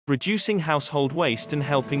Reducing household waste and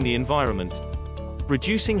helping the environment.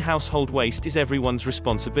 Reducing household waste is everyone's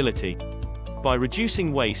responsibility. By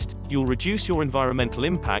reducing waste, you'll reduce your environmental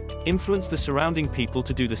impact, influence the surrounding people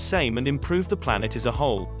to do the same, and improve the planet as a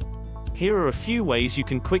whole. Here are a few ways you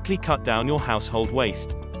can quickly cut down your household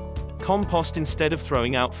waste. Compost instead of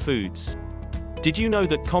throwing out foods. Did you know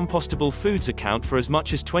that compostable foods account for as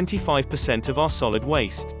much as 25% of our solid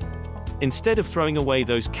waste? Instead of throwing away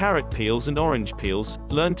those carrot peels and orange peels,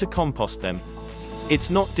 learn to compost them.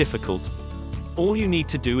 It's not difficult. All you need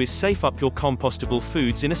to do is safe up your compostable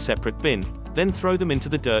foods in a separate bin, then throw them into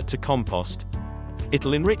the dirt to compost.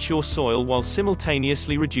 It'll enrich your soil while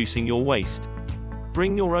simultaneously reducing your waste.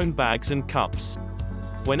 Bring your own bags and cups.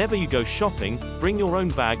 Whenever you go shopping, bring your own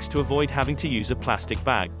bags to avoid having to use a plastic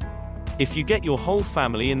bag. If you get your whole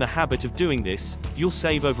family in the habit of doing this, you'll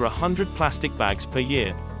save over 100 plastic bags per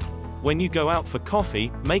year. When you go out for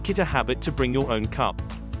coffee, make it a habit to bring your own cup.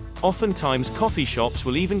 Oftentimes coffee shops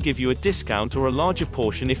will even give you a discount or a larger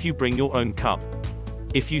portion if you bring your own cup.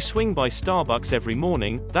 If you swing by Starbucks every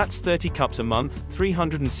morning, that's 30 cups a month,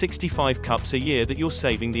 365 cups a year that you're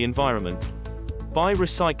saving the environment. Buy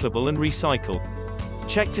recyclable and recycle.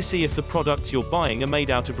 Check to see if the products you're buying are made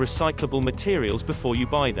out of recyclable materials before you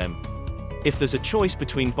buy them. If there's a choice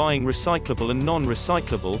between buying recyclable and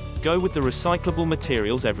non-recyclable, go with the recyclable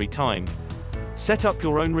materials every time. Set up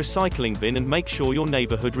your own recycling bin and make sure your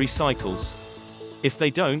neighborhood recycles. If they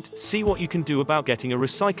don't, see what you can do about getting a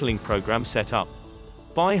recycling program set up.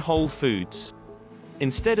 Buy whole foods.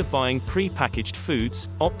 Instead of buying pre-packaged foods,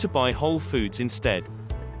 opt to buy whole foods instead.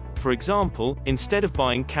 For example, instead of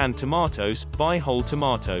buying canned tomatoes, buy whole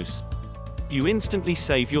tomatoes. You instantly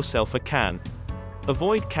save yourself a can.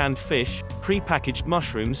 Avoid canned fish, pre-packaged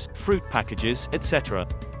mushrooms, fruit packages, etc.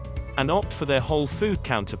 And opt for their whole food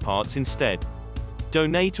counterparts instead.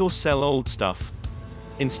 Donate or sell old stuff.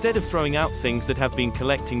 Instead of throwing out things that have been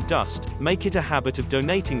collecting dust, make it a habit of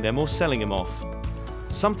donating them or selling them off.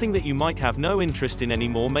 Something that you might have no interest in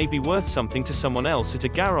anymore may be worth something to someone else at a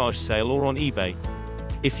garage sale or on eBay.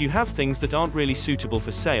 If you have things that aren't really suitable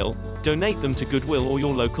for sale, donate them to Goodwill or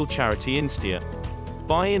your local charity Instia.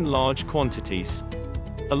 Buy in large quantities.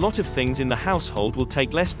 A lot of things in the household will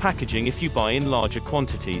take less packaging if you buy in larger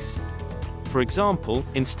quantities. For example,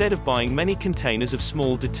 instead of buying many containers of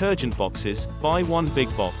small detergent boxes, buy one big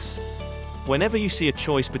box. Whenever you see a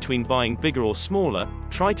choice between buying bigger or smaller,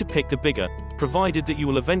 try to pick the bigger, provided that you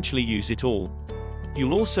will eventually use it all.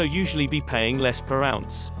 You'll also usually be paying less per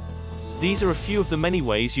ounce. These are a few of the many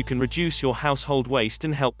ways you can reduce your household waste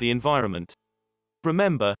and help the environment.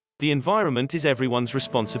 Remember, the environment is everyone's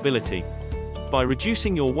responsibility. By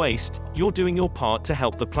reducing your waste, you're doing your part to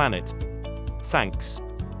help the planet. Thanks.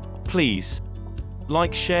 Please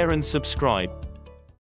like, share and subscribe.